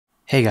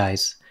Hey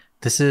guys,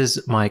 this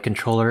is my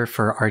controller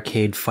for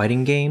arcade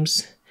fighting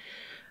games.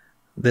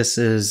 This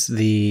is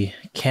the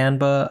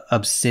Qanba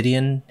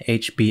Obsidian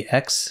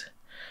HBX,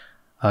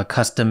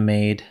 custom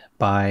made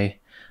by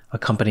a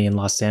company in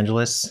Los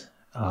Angeles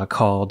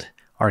called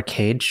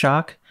Arcade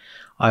Shock.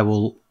 I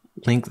will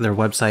link their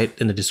website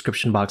in the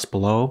description box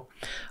below.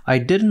 I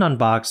did an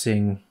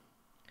unboxing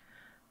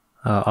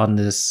on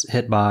this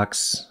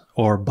hitbox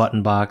or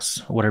button box,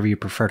 whatever you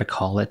prefer to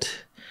call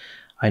it.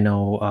 I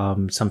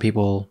know some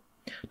people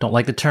don't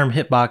like the term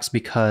hitbox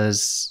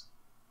because,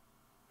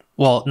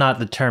 well, not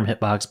the term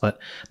hitbox, but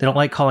they don't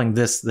like calling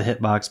this the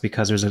hitbox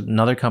because there's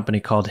another company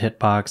called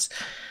Hitbox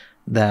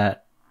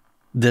that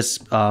this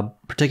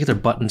particular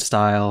button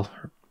style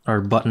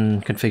or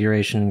button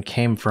configuration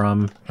came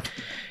from.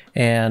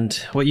 And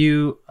what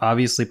you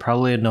obviously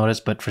probably had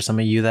noticed, but for some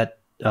of you that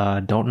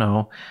don't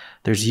know,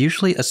 there's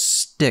usually a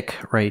stick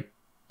right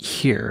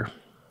here,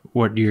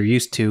 what you're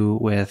used to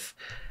with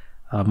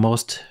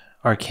most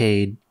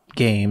arcade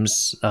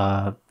games,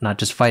 not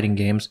just fighting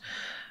games,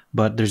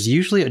 but there's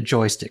usually a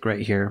joystick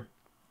right here.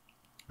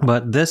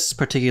 But this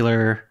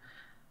particular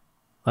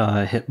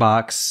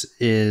hitbox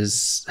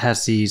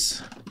has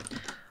these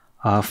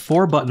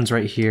 4 buttons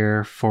right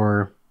here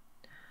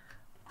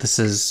this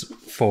is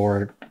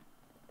for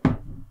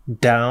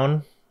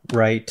down,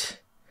 right,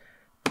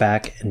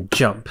 back, and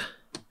jump.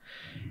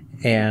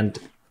 And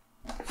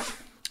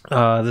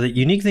the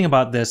unique thing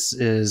about this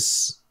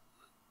is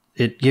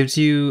it gives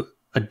you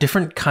a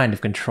different kind of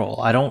control.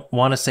 I don't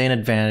want to say an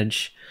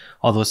advantage,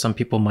 although some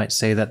people might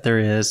say that there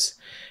is.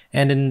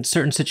 And in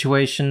certain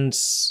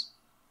situations,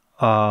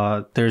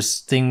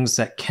 there's things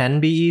that can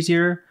be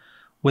easier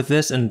with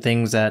this and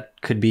things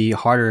that could be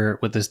harder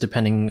with this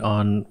depending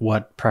on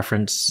what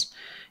preference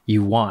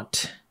you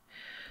want.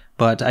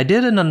 But I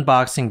did an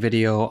unboxing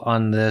video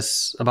on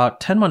this about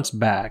 10 months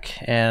back,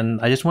 and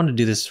I just wanted to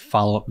do this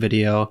follow-up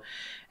video.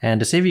 And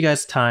to save you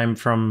guys time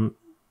from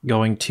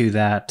going to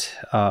that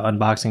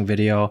unboxing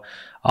video,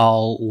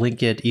 I'll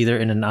link it either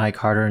in an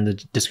iCard or in the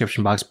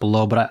description box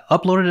below, but I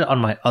uploaded it on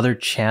my other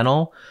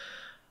channel,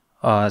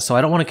 so I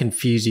don't want to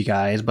confuse you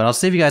guys, but I'll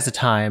save you guys the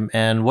time.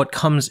 And what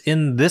comes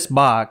in this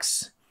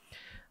box,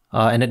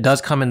 and it does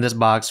come in this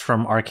box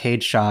from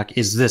Arcade Shock,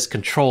 is this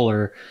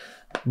controller,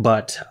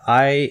 but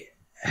I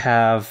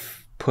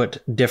have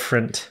put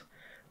different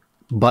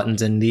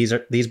buttons in.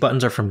 These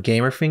buttons are from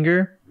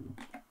Gamerfinger.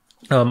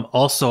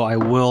 Also, I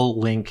will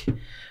link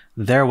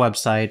their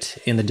website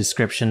in the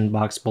description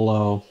box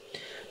below.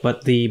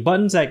 But the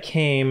buttons that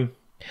came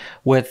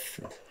with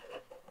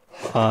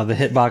the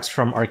hitbox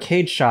from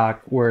Arcade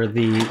Shock were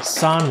the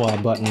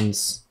Sanwa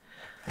buttons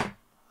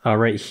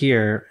right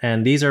here.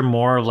 And these are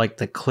more of like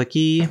the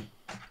clicky,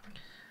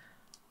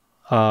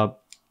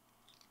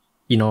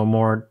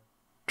 more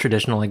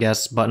traditional, I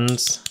guess,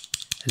 buttons.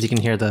 As you can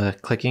hear the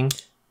clicking.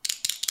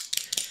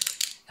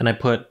 And I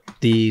put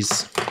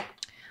these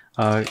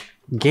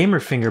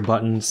Gamerfinger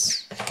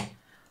buttons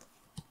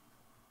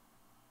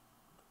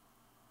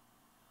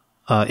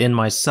in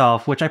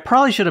myself, which I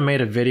probably should have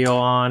made a video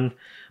on,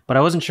 but I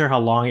wasn't sure how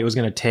long it was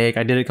going to take.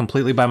 I did it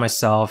completely by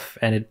myself,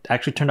 and it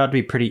actually turned out to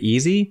be pretty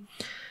easy.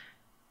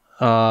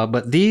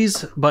 But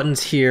these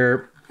buttons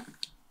here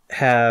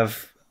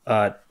have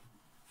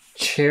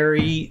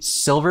cherry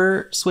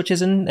silver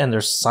switches in, and they're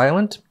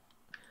silent.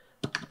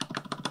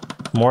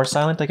 More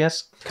silent, I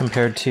guess,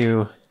 compared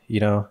to,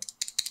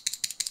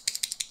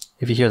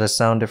 if you hear the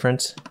sound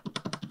difference.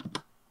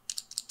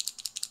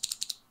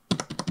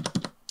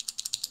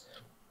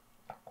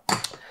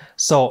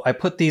 So I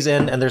put these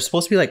in, and they're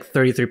supposed to be like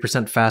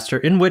 33% faster,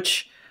 in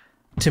which,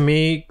 to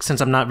me, since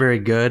I'm not very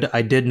good,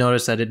 I did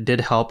notice that it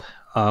did help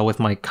with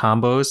my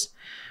combos.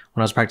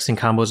 When I was practicing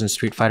combos in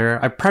Street Fighter,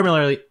 I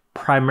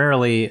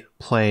primarily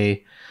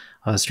play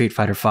Street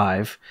Fighter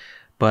 5,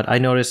 but I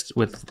noticed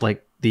with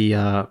like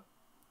the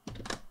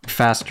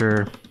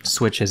faster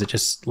switches, it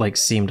just like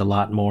seemed a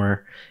lot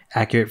more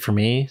accurate for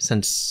me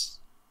since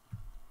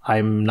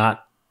I'm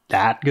not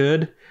that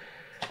good.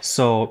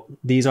 So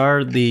these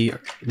were the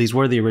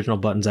original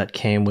buttons that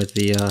came with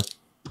the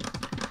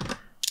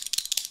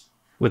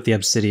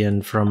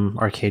Obsidian from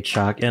Arcade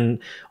Shock. And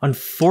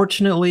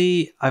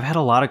unfortunately, I've had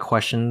a lot of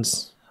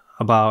questions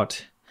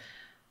about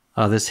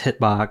this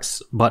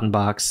hitbox button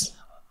box,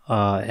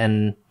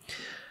 and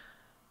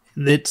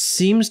it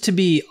seems to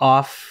be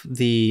off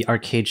the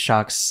Arcade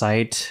Shock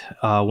site.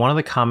 One of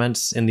the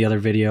comments in the other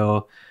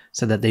video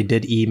said that they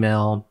did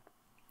email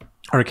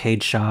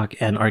Arcade Shock,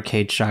 and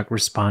Arcade Shock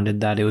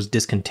responded that it was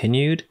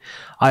discontinued.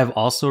 I've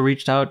also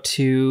reached out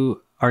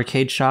to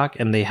Arcade Shock,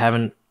 and they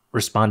haven't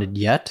responded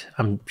yet.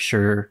 I'm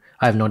sure,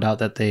 I have no doubt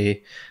that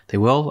they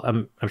will.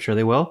 I'm sure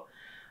they will,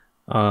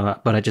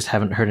 but I just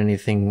haven't heard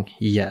anything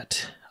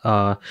yet.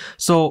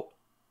 So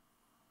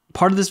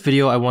part of this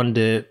video, I wanted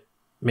to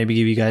maybe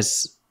give you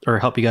guys, or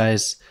help you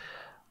guys,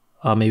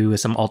 maybe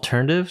with some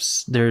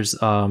alternatives. There's,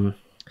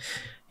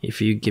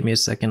 if you give me a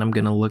second, I'm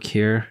gonna look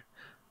here.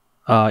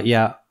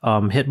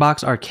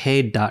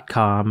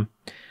 Hitboxarcade.com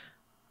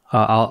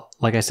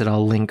like I said,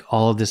 I'll link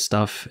all of this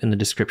stuff in the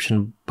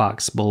description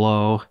box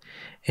below.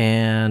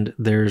 And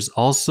there's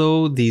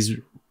also these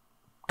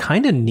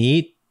kind of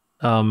neat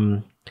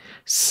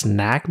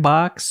snack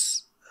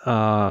box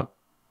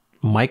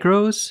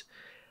micros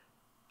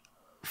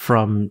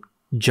from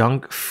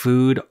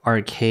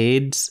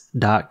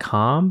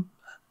junkfoodarcades.com,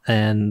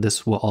 and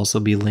this will also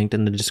be linked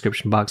in the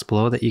description box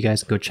below that you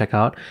guys can go check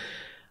out.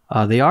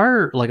 They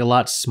are like a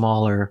lot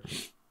smaller,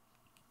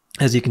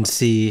 as you can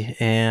see.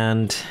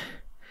 And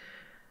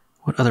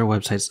what other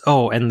websites?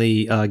 Oh, and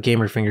the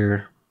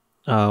Gamerfinger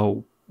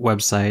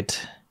website.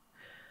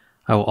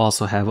 I will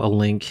also have a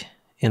link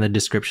in the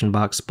description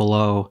box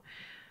below.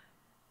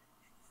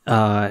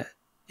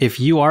 If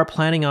you are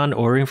planning on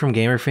ordering from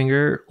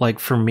Gamerfinger, like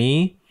for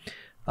me,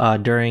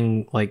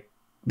 during like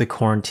the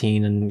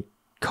quarantine and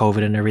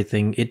COVID and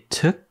everything, it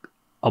took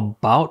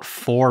about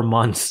 4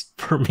 months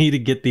for me to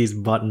get these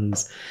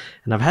buttons.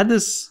 And I've had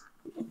this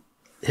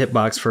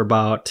hitbox for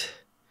about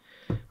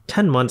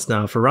 10 months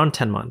now, for around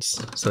 10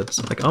 months. So it's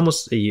like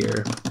almost a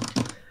year.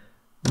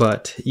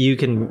 But you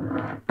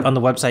can, on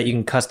the website, you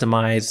can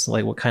customize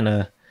like what kind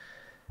of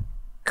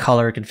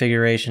color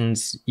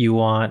configurations you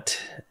want.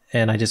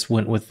 And I just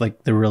went with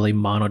like the really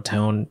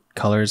monotone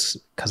colors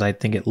because I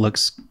think it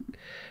looks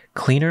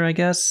cleaner, I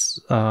guess.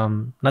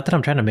 Not that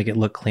I'm trying to make it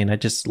look clean. I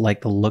just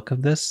like the look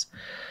of this.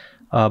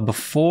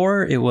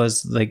 Before it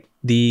was like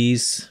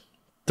these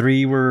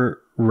 3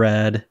 were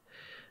red.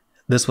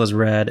 This was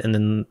red, and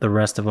then the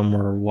rest of them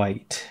were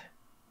white.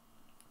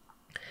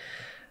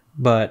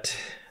 But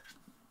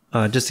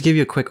just to give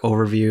you a quick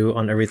overview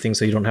on everything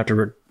so you don't have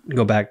to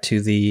go back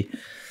to the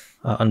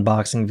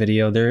unboxing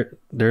video,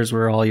 there's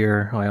where all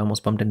your, oh, I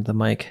almost bumped into the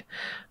mic.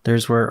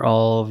 There's where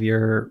all of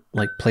your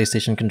like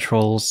PlayStation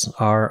controls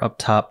are up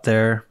top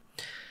there.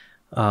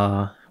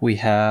 We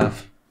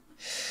have,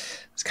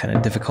 it's kind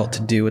of difficult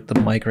to do with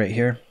the mic right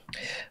here.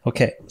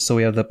 Okay, so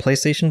we have the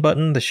PlayStation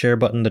button, the share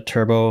button, the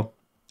turbo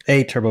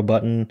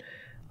button,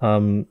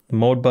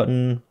 mode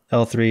button,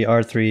 L3,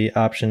 R3,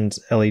 options,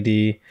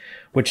 LED,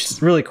 which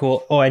is really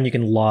cool. Oh, and you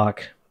can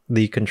lock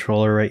the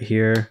controller right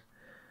here.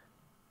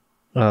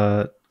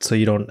 So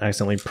you don't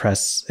accidentally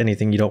press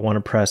anything you don't want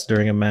to press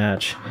during a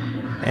match.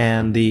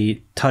 And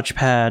the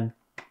touchpad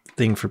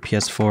thing for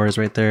PS4 is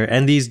right there.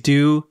 And these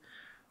do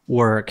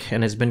work,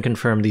 and it's been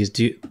confirmed these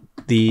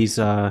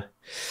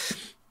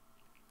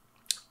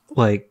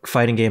like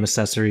fighting game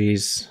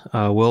accessories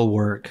will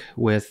work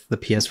with the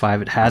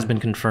PS5. It has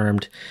been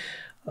confirmed.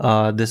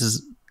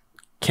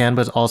 Qanba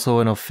is also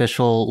an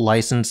official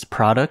licensed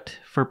product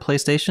for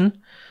PlayStation.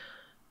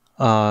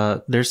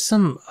 There's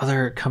some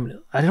other company.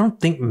 I don't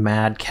think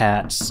Mad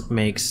Catz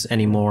makes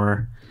any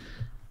more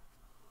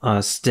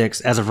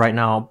sticks as of right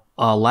now.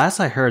 Last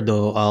I heard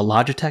though,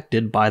 Logitech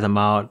did buy them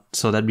out,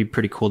 so that'd be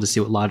pretty cool to see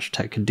what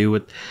Logitech could do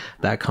with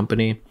that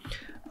company.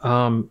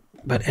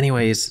 But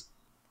anyways,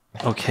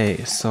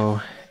 okay,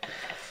 so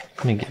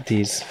let me get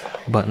these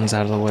buttons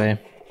out of the way.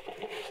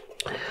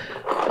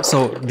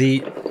 So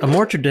a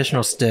more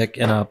traditional stick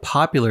and a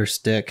popular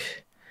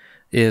stick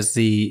is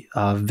the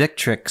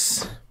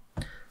Victrix.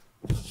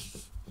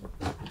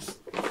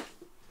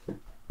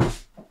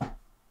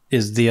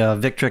 Is the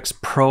Victrix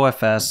Pro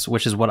FS,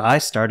 which is what I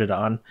started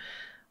on.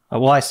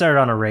 Well, I started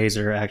on a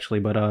Razer actually,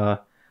 but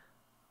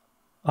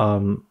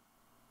the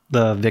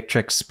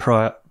Victrix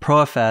Pro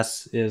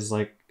FS is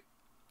like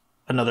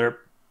another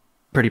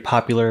pretty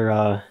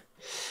popular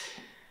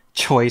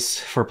choice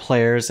for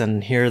players,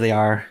 and here they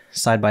are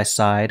side by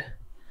side.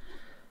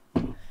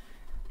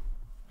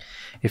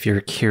 If you're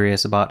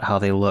curious about how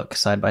they look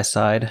side by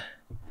side.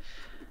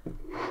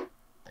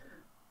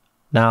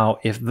 Now,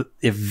 if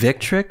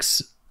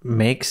Victrix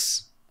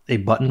makes a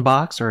button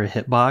box or a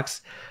hitbox,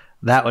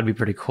 that would be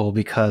pretty cool,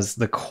 because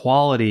the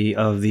quality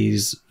of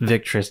these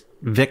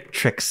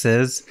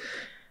Victrixes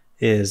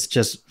is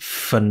just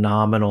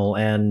phenomenal.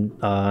 And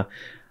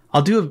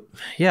I'll do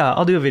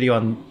a video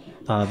on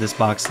this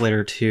box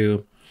later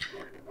too.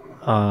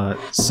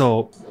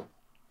 So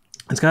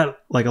it's got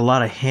like a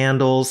lot of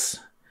handles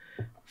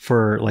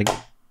for like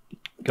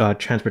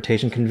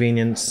transportation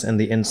convenience, and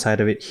the inside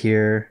of it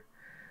here,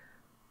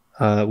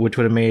 which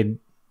would have made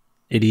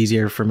it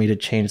easier for me to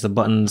change the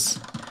buttons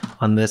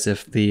on this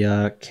if the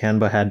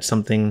Qanba had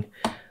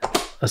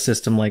a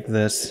system like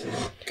this.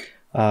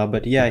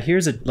 But yeah,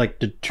 here's like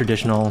the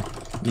traditional,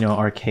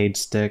 arcade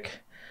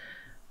stick.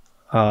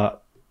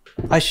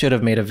 I should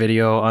have made a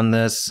video on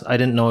this. I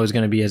didn't know it was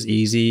going to be as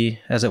easy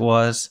as it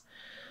was.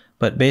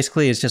 But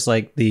basically, it's just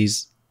like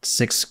these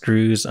 6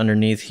 screws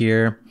underneath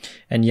here.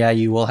 And yeah,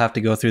 you will have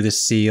to go through the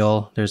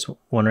seal. There's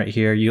one right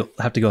here. You'll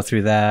have to go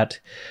through that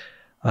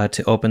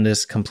to open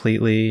this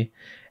completely.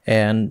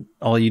 And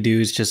all you do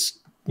is just,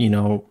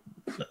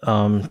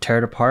 tear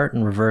it apart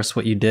and reverse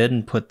what you did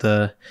and put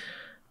the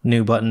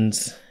new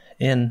buttons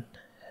in.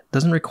 It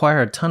doesn't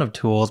require a ton of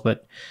tools,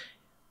 but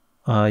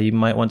you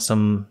might want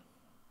some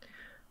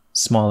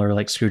smaller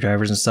like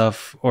screwdrivers and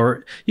stuff,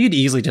 or you could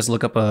easily just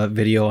look up a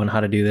video on how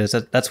to do this.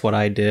 That's what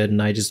I did,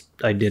 and I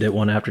did it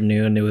one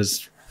afternoon. It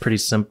was pretty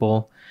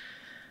simple.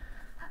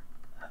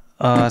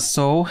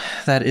 So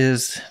that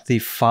is the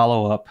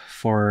follow-up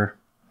for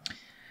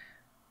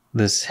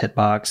this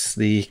hitbox,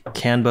 the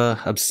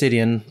Qanba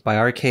Obsidian by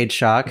Arcade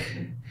Shock,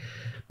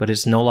 but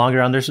it's no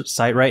longer on their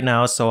site right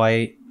now, so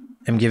I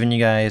am giving you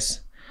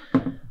guys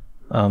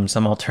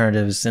some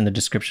alternatives in the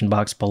description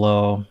box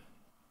below.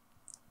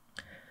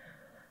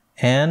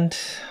 And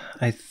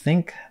I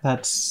think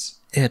that's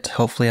it.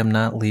 Hopefully I'm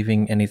not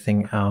leaving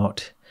anything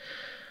out.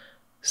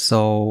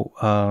 So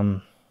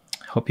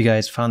hope you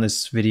guys found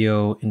this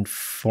video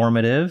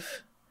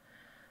informative.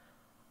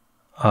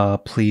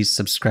 Please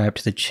subscribe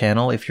to the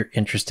channel if you're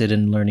interested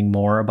in learning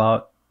more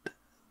about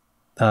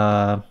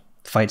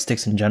fight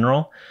sticks in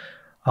general.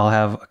 I'll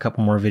have a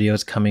couple more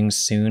videos coming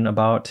soon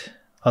about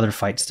other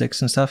fight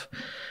sticks and stuff.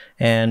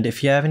 And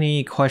if you have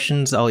any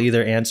questions, I'll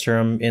either answer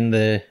them in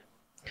the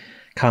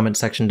comment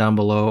section down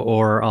below,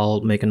 or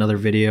I'll make another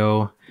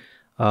video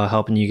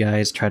helping you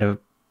guys try to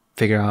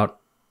figure out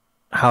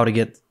how to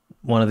get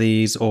one of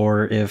these,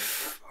 or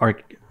if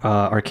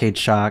Arcade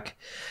Shock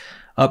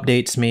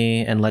updates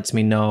me and lets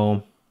me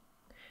know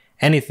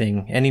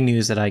anything, any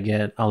news that I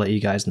get, I'll let you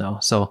guys know.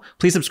 So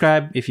please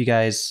subscribe if you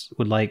guys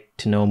would like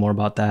to know more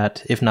about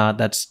that. If not,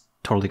 that's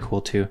totally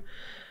cool too.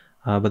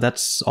 But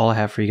that's all I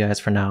have for you guys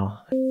for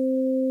now.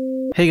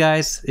 Hey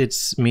guys,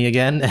 it's me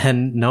again,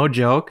 and no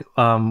joke,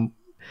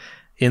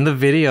 in the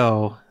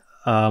video,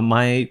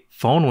 my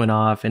phone went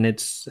off, and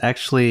it's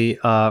actually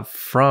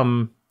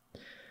from,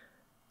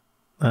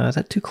 is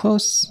that too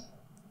close?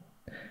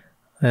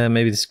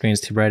 Maybe the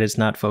screen's too bright, it's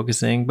not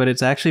focusing, but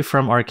it's actually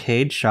from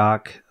Arcade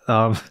Shock.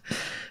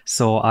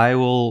 So I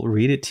will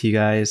read it to you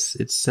guys.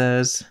 It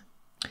says,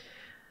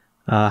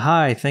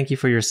 hi, thank you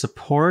for your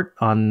support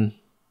on,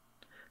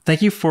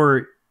 thank you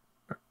for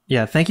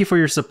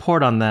your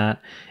support on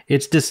that.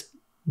 It's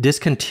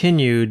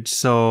discontinued,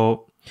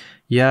 so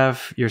you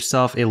have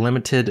yourself a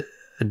limited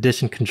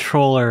edition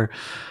controller.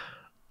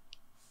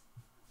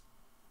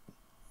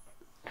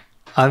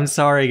 I'm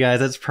sorry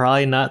guys, that's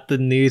probably not the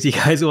news you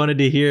guys wanted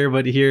to hear,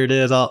 but here it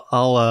is.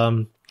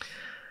 I'll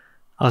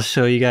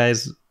show you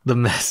guys the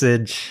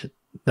message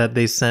that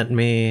they sent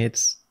me.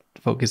 It's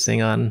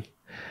focusing on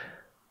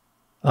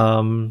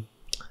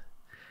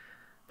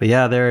but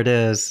yeah, there it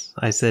is.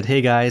 I said,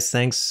 hey guys,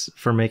 thanks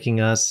for making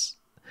us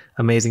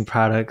amazing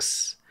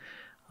products.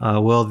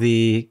 Will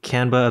the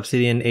Qanba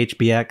Obsidian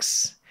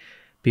HBX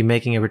be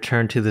making a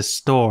return to the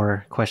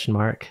store? ?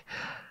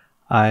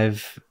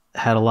 I've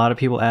had a lot of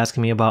people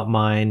asking me about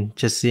mine,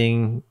 just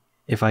seeing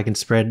if I can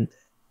spread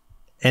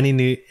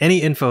any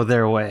info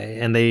their way,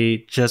 and they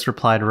just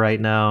replied right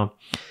now.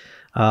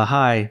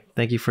 Hi,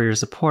 thank you for your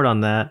support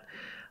on that.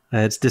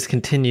 It's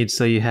discontinued,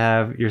 so you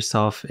have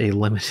yourself a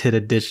limited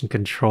edition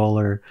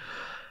controller.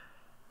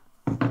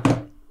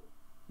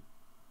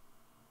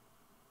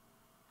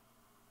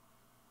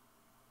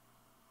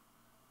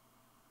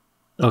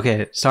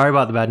 Okay, sorry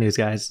about the bad news,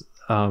 guys,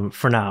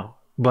 for now.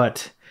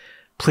 But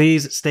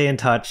please stay in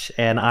touch,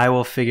 and I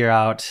will figure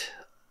out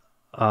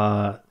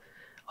other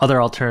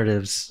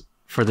alternatives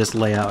for this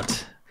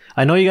layout.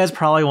 I know you guys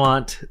probably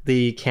want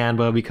the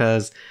Qanba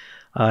because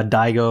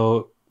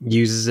Daigo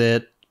uses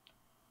it,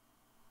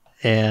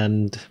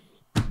 and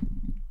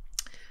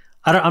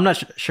I'm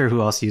not sure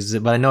who else uses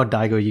it, but I know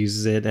Daigo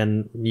uses it,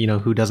 and you know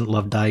who doesn't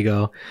love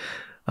Daigo.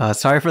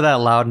 Sorry for that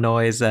loud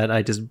noise that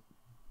I just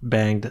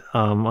banged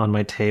on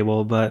my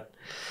table, but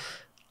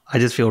I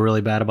just feel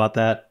really bad about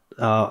that.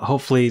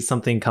 Hopefully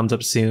something comes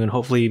up soon.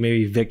 Hopefully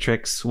maybe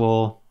Victrix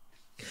will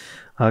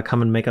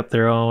come and make up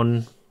their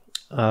own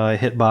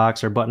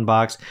hitbox or button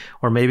box,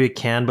 or maybe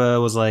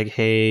Qanba was like,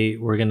 hey,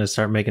 we're gonna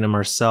start making them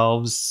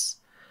ourselves,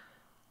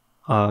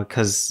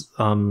 because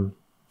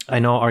I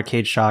know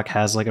Arcade Shock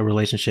has like a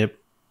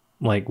relationship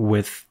like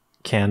with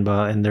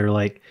Qanba, and they're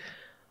like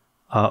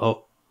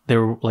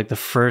they're like the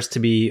first to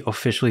be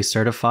officially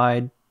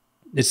certified.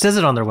 It says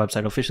it on their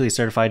website, officially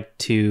certified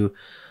to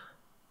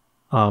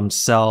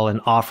sell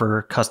and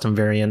offer custom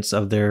variants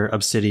of their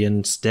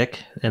Obsidian stick,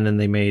 and then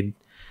they made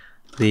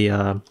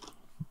the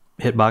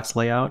hitbox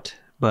layout.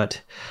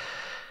 But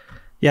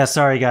yeah,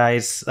 sorry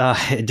guys,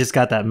 I just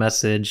got that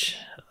message.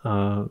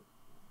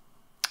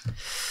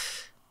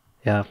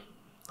 Yeah,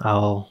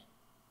 I'll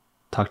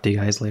talk to you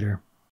guys later.